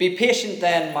Be patient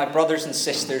then, my brothers and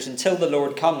sisters, until the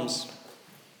Lord comes.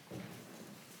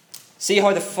 See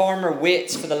how the farmer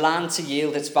waits for the land to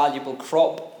yield its valuable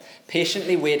crop,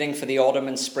 patiently waiting for the autumn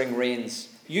and spring rains.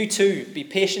 You too, be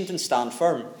patient and stand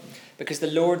firm, because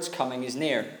the Lord's coming is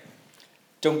near.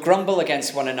 Don't grumble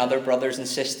against one another, brothers and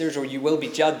sisters, or you will be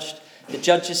judged. The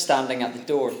judge is standing at the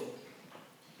door.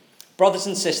 Brothers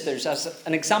and sisters, as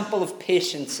an example of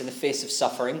patience in the face of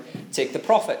suffering, take the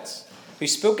prophets, who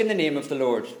spoke in the name of the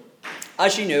Lord.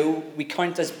 As you know, we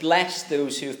count as blessed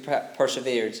those who have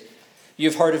persevered. You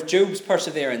have heard of Job's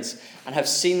perseverance and have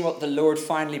seen what the Lord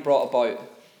finally brought about.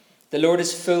 The Lord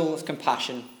is full of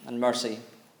compassion and mercy.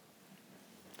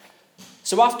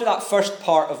 So after that first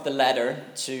part of the letter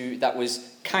that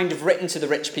was kind of written to the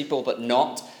rich people but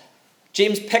not,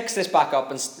 James picks this back up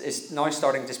and is now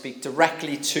starting to speak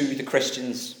directly to the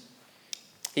Christians.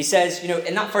 He says,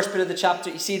 in that first bit of the chapter,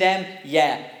 you see them?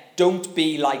 Yeah, don't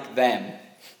be like them.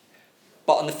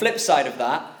 But on the flip side of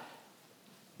that,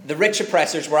 the rich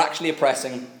oppressors were actually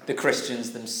oppressing the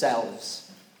Christians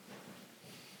themselves.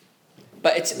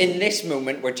 But it's in this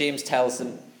moment where James tells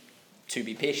them to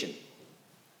be patient.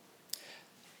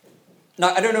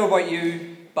 Now, I don't know about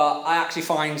you, but I actually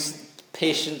find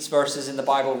patience verses in the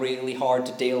Bible really hard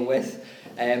to deal with.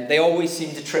 They always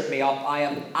seem to trip me up. I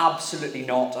am absolutely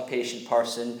not a patient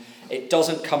person. It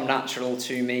doesn't come natural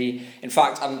to me. In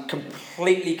fact, I'm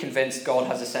completely convinced God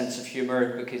has a sense of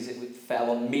humour because it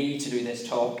fell on me to do this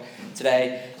talk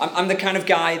today. I'm the kind of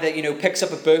guy that, picks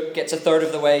up a book, gets a third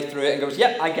of the way through it and goes,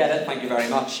 yep, I get it, thank you very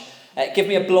much. Give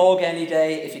me a blog any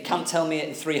day. If you can't tell me it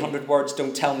in 300 words,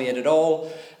 don't tell me it at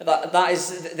all. That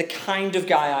is the kind of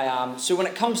guy I am. So when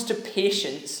it comes to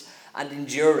patience and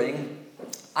enduring,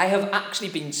 I have actually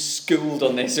been schooled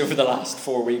on this over the last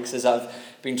 4 weeks as I've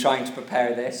been trying to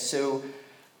prepare this. So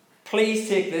please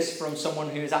take this from someone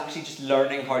who is actually just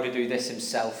learning how to do this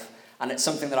himself. And it's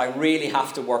something that I really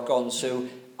have to work on. So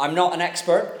I'm not an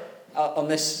expert on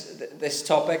this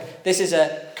topic. This is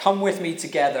a come with me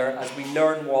together as we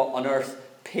learn what on earth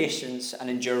patience and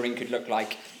enduring could look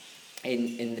like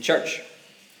in the church.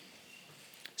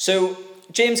 So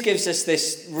James gives us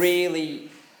this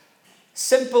really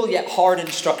simple yet hard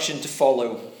instruction to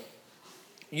follow.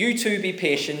 You too be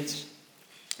patient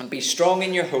and be strong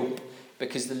in your hope,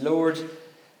 because the Lord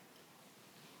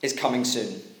is coming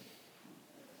soon.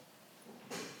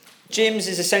 James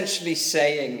is essentially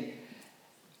saying,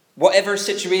 whatever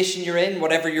situation you're in,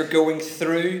 whatever you're going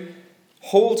through,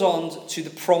 hold on to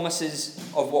the promises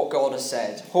of what God has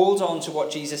said. Hold on to what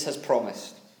Jesus has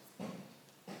promised.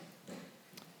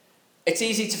 It's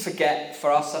easy to forget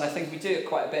for us, and I think we do it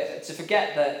quite a bit, to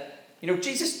forget that,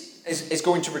 Jesus is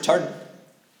going to return.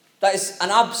 That is an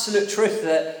absolute truth,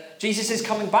 that Jesus is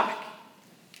coming back.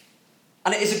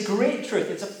 And it is a great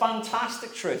truth. It's a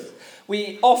fantastic truth.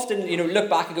 We often, look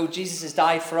back and go, Jesus has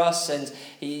died for us, and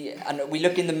we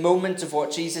look in the moment of what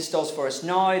Jesus does for us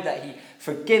now, that he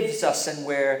forgives us, and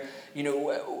we're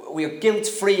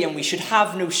guilt-free, and we should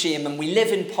have no shame, and we live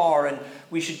in power, and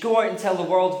we should go out and tell the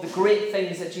world the great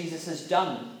things that Jesus has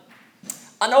done.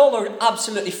 And all are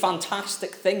absolutely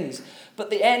fantastic things. But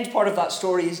the end part of that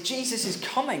story is Jesus is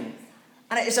coming.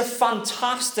 And it is a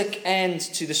fantastic end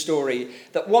to the story,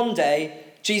 that one day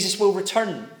Jesus will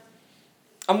return.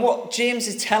 And what James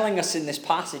is telling us in this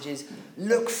passage is,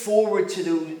 look forward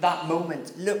to that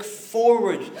moment. Look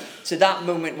forward to that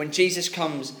moment when Jesus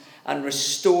comes and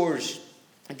restores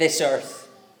this earth.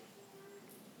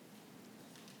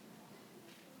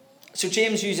 So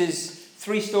James uses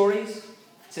 3 stories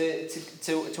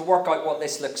to work out what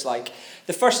this looks like.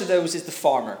 The first of those is the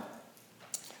farmer.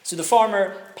 So the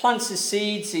farmer plants his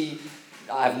seeds.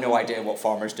 I have no idea what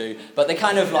farmers do, but they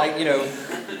kind of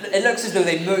it looks as though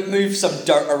they move some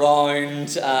dirt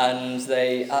around, and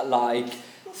they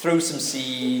throw some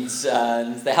seeds,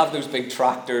 and they have those big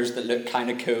tractors that look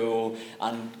kind of cool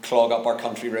and clog up our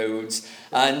country roads,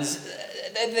 and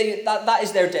that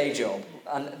is their day job.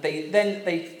 And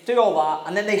they do all that,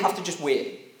 and then they have to just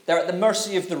wait. They're at the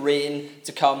mercy of the rain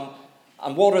to come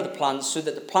and water the plants so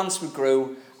that the plants would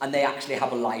grow and they actually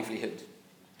have a livelihood.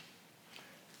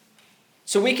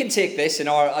 So we can take this I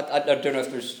don't know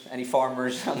if there's any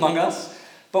farmers among us,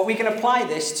 but we can apply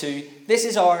this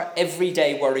is our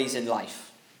everyday worries in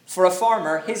life. For a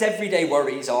farmer, his everyday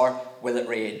worries are, will it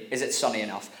rain? Is it sunny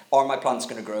enough? Are my plants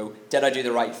going to grow? Did I do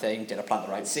the right thing? Did I plant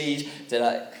the right seed?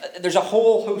 There's a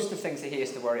whole host of things that he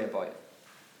has to worry about.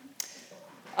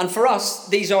 And for us,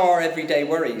 these are our everyday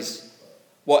worries.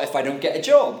 What if I don't get a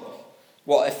job?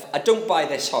 What if I don't buy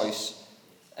this house?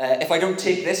 If I don't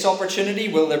take this opportunity,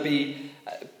 will there be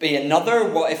another?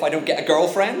 What if I don't get a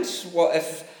girlfriend? What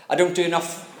if I don't do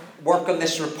enough work on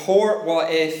this report?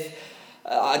 What if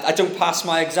I don't pass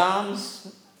my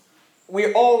exams?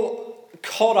 We're all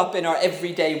caught up in our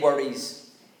everyday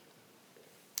worries.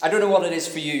 I don't know what it is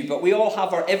for you, but we all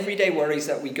have our everyday worries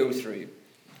that we go through.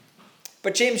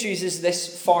 But James uses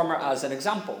this farmer as an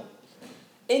example.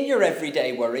 In your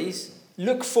everyday worries,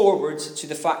 look forward to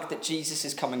the fact that Jesus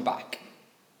is coming back.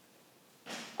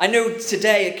 I know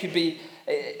today it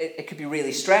could be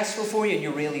really stressful for you and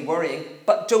you're really worrying,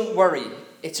 but don't worry.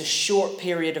 It's a short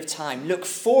period of time. Look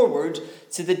forward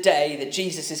to the day that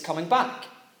Jesus is coming back.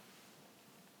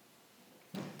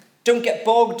 Don't get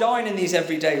bogged down in these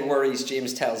everyday worries,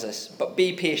 James tells us, but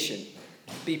be patient.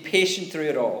 Be patient through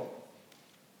it all.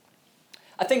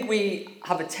 I think we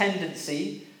have a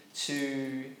tendency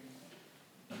to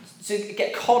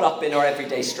get caught up in our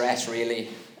everyday stress, really.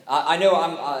 I know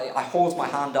I hold my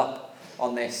hand up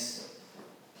on this,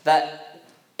 that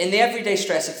in the everyday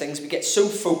stress of things, we get so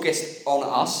focused on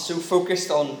us, so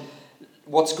focused on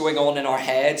what's going on in our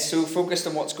heads, so focused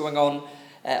on what's going on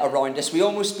around us, we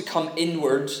almost become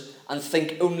inward and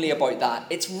think only about that.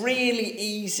 It's really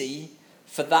easy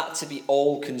for that to be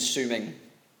all-consuming.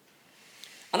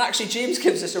 And actually, James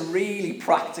gives us a really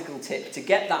practical tip to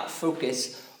get that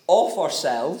focus off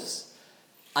ourselves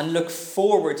and look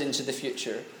forward into the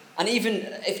future. And even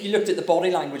if you looked at the body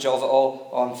language of it all,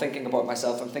 oh, I'm thinking about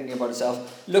myself, I'm thinking about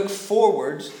myself, look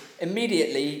forward,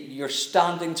 immediately you're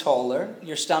standing taller,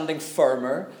 you're standing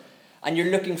firmer, and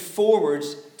you're looking forward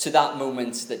to that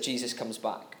moment that Jesus comes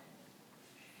back.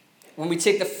 When we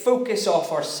take the focus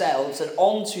off ourselves and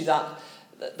onto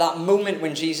that moment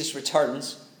when Jesus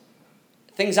returns,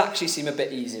 things actually seem a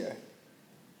bit easier.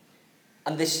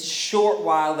 And this short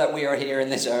while that we are here in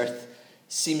this earth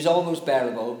seems almost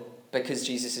bearable because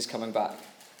Jesus is coming back.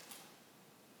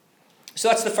 So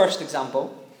that's the first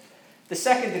example. The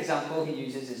second example he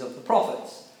uses is of the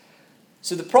prophets.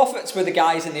 So the prophets were the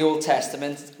guys in the Old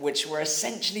Testament which were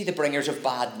essentially the bringers of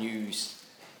bad news.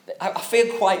 I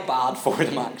feel quite bad for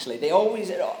them, actually. They always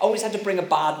had to bring a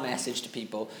bad message to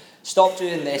people. Stop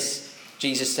doing this.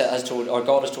 Jesus has told, or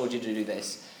God has told you to do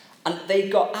this. And they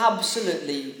got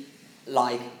absolutely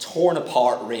torn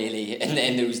apart, really,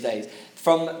 in those days.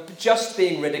 From just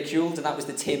being ridiculed, and that was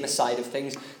the tamest side of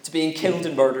things, to being killed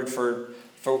and murdered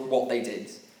for what they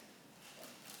did.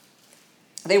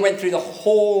 They went through the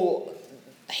whole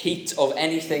heat of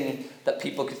anything that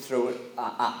people could throw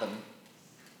at them.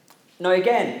 Now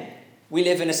again, we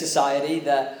live in a society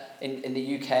that, in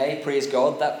the UK, praise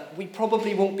God, that we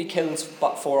probably won't be killed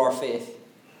but for our faith.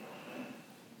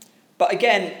 But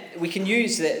again, we can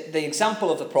use the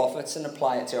example of the prophets and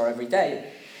apply it to our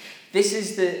everyday. This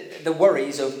is the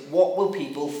worries of, what will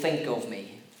people think of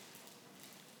me?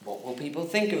 What will people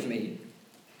think of me?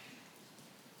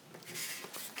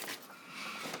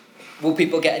 Will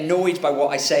people get annoyed by what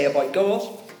I say about God?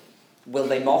 Will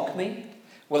they mock me?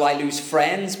 Will I lose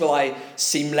friends? Will I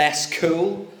seem less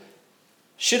cool?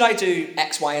 Should I do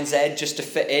X, Y, and Z just to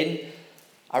fit in?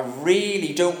 I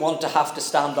really don't want to have to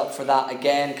stand up for that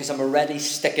again because I'm already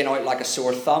sticking out like a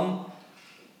sore thumb.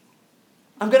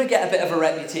 I'm going to get a bit of a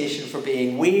reputation for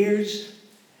being weird.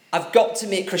 I've got to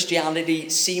make Christianity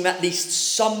seem at least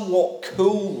somewhat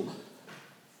cool.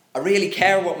 I really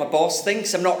care what my boss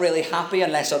thinks. I'm not really happy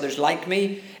unless others like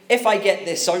me. If I get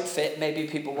this outfit, maybe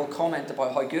people will comment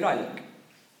about how good I look.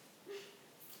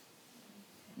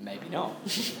 Maybe not.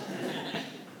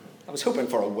 I was hoping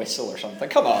for a whistle or something.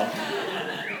 Come on.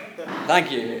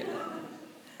 Thank you.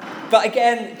 But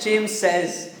again, James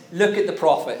says, look at the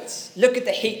prophets. Look at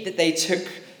the heat that they took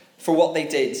for what they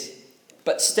did.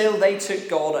 But still, they took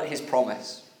God at his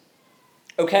promise.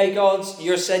 Okay, God,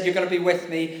 you said you're going to be with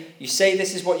me. You say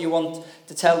this is what you want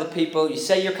to tell the people. You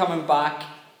say you're coming back.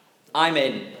 I'm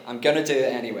in. I'm going to do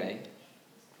it anyway.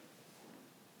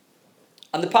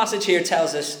 And the passage here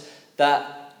tells us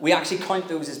that we actually count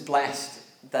those as blessed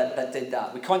that did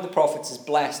that. We count the prophets as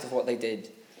blessed of what they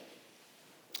did.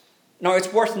 Now,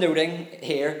 it's worth noting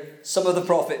here, some of the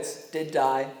prophets did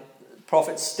die.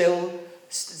 Prophets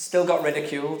still got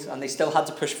ridiculed, and they still had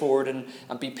to push forward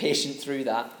and be patient through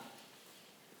that.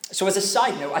 So as a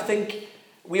side note, I think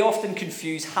we often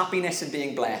confuse happiness and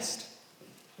being blessed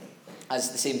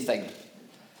as the same thing.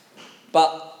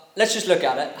 But let's just look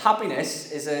at it.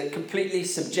 Happiness is a completely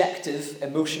subjective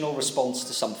emotional response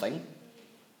to something.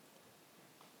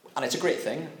 And it's a great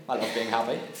thing. I love being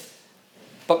happy.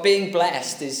 But being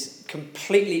blessed is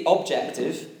completely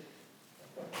objective.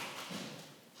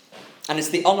 And it's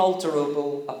the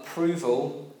unalterable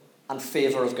approval and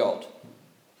favour of God.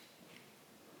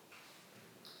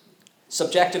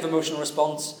 Subjective emotional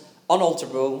response,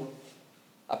 unalterable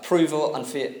approval and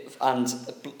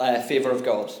favour of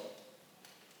God.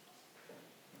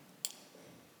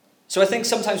 So I think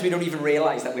sometimes we don't even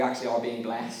realise that we actually are being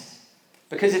blessed.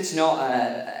 Because it's not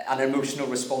an emotional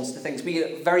response to things,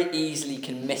 we very easily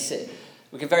can miss it.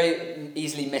 We can very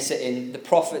easily miss it in the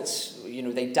prophets.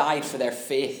 They died for their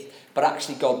faith, but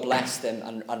actually God blessed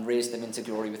them and raised them into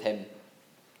glory with him.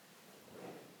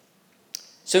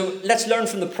 So let's learn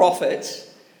from the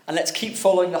prophets, and let's keep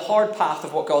following the hard path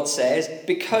of what God says,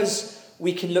 because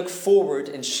we can look forward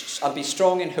and be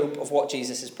strong in hope of what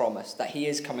Jesus has promised, that he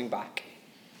is coming back.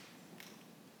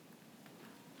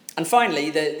 And finally,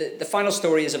 the final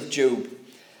story is of Job.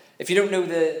 If you don't know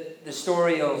the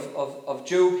story of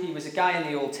Job, he was a guy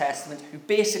in the Old Testament who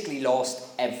basically lost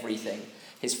everything.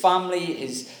 His family,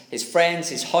 his friends,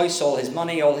 his house, all his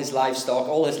money, all his livestock,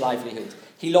 all his livelihood.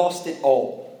 He lost it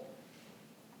all.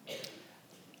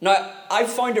 Now, I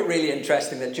find it really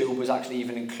interesting that Job was actually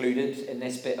even included in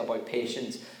this bit about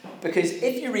patience. Because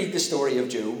if you read the story of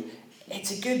Job,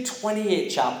 it's a good 28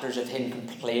 chapters of him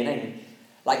complaining.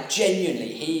 Like,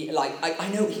 genuinely,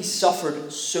 I know he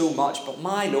suffered so much, but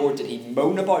my Lord, did he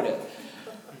moan about it.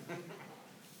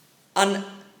 And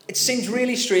it seems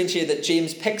really strange here that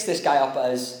James picks this guy up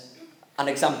as an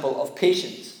example of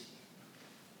patience.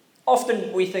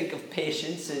 Often we think of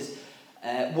patience as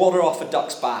water off a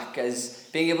duck's back, as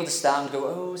being able to stand and go,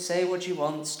 oh, say what you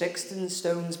want, sticks and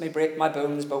stones may break my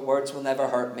bones, but words will never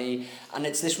hurt me. And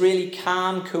it's this really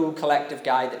calm, cool, collective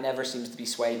guy that never seems to be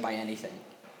swayed by anything.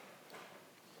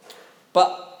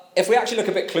 But if we actually look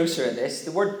a bit closer at this,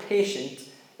 the word patient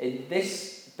in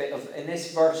this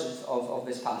verse of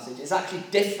this passage is actually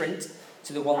different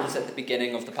to the ones at the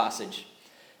beginning of the passage.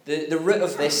 The root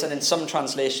of this, and in some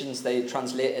translations they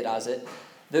translate it as it,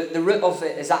 the root of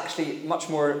it is actually much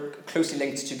more closely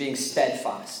linked to being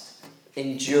steadfast,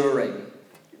 enduring.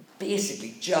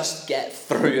 Basically, just get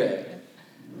through it.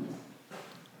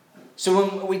 So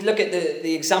when we look at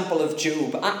the example of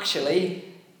Job, actually,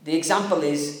 the example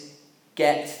is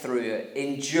get through it.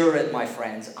 Endure it, my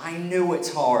friends. I know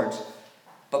it's hard,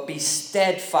 but be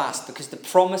steadfast, because the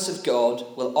promise of God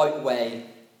will outweigh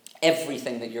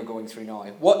everything that you're going through now.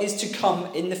 What is to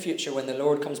come in the future when the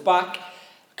Lord comes back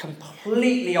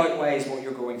completely outweighs what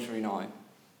you're going through now.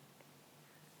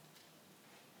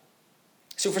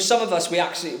 So for some of us, we're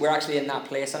actually in that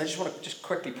place, and I just want to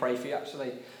quickly pray for you,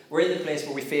 actually. We're in the place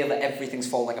where we feel that everything's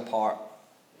falling apart.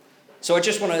 So I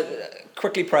just want to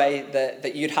quickly pray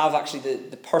that you'd have actually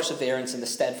the perseverance and the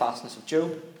steadfastness of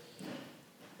Job,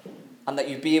 and that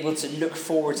you'd be able to look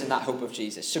forwards in that hope of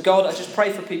Jesus. So God, I just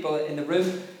pray for people in the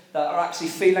room that are actually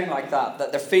feeling like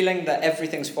that they're feeling that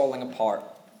everything's falling apart.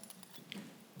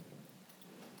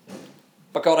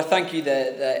 But God, I thank you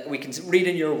that we can read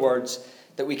in your words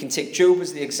that we can take Job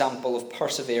as the example of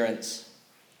perseverance.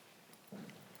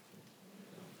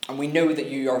 And we know that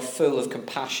you are full of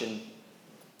compassion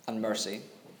and mercy.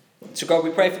 So God, we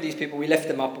pray for these people, we lift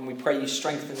them up, and we pray you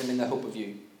strengthen them in the hope of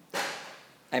you.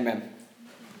 Amen.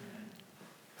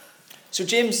 So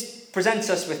James presents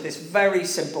us with this very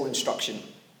simple instruction.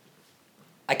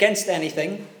 Against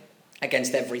anything,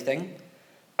 against everything,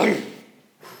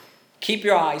 keep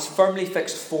your eyes firmly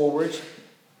fixed forward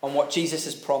on what Jesus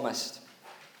has promised.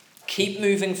 Keep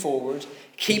moving forward,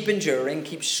 keep enduring,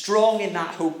 keep strong in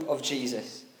that hope of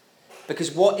Jesus.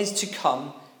 Because what is to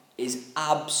come is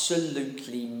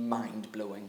absolutely mind-blowing.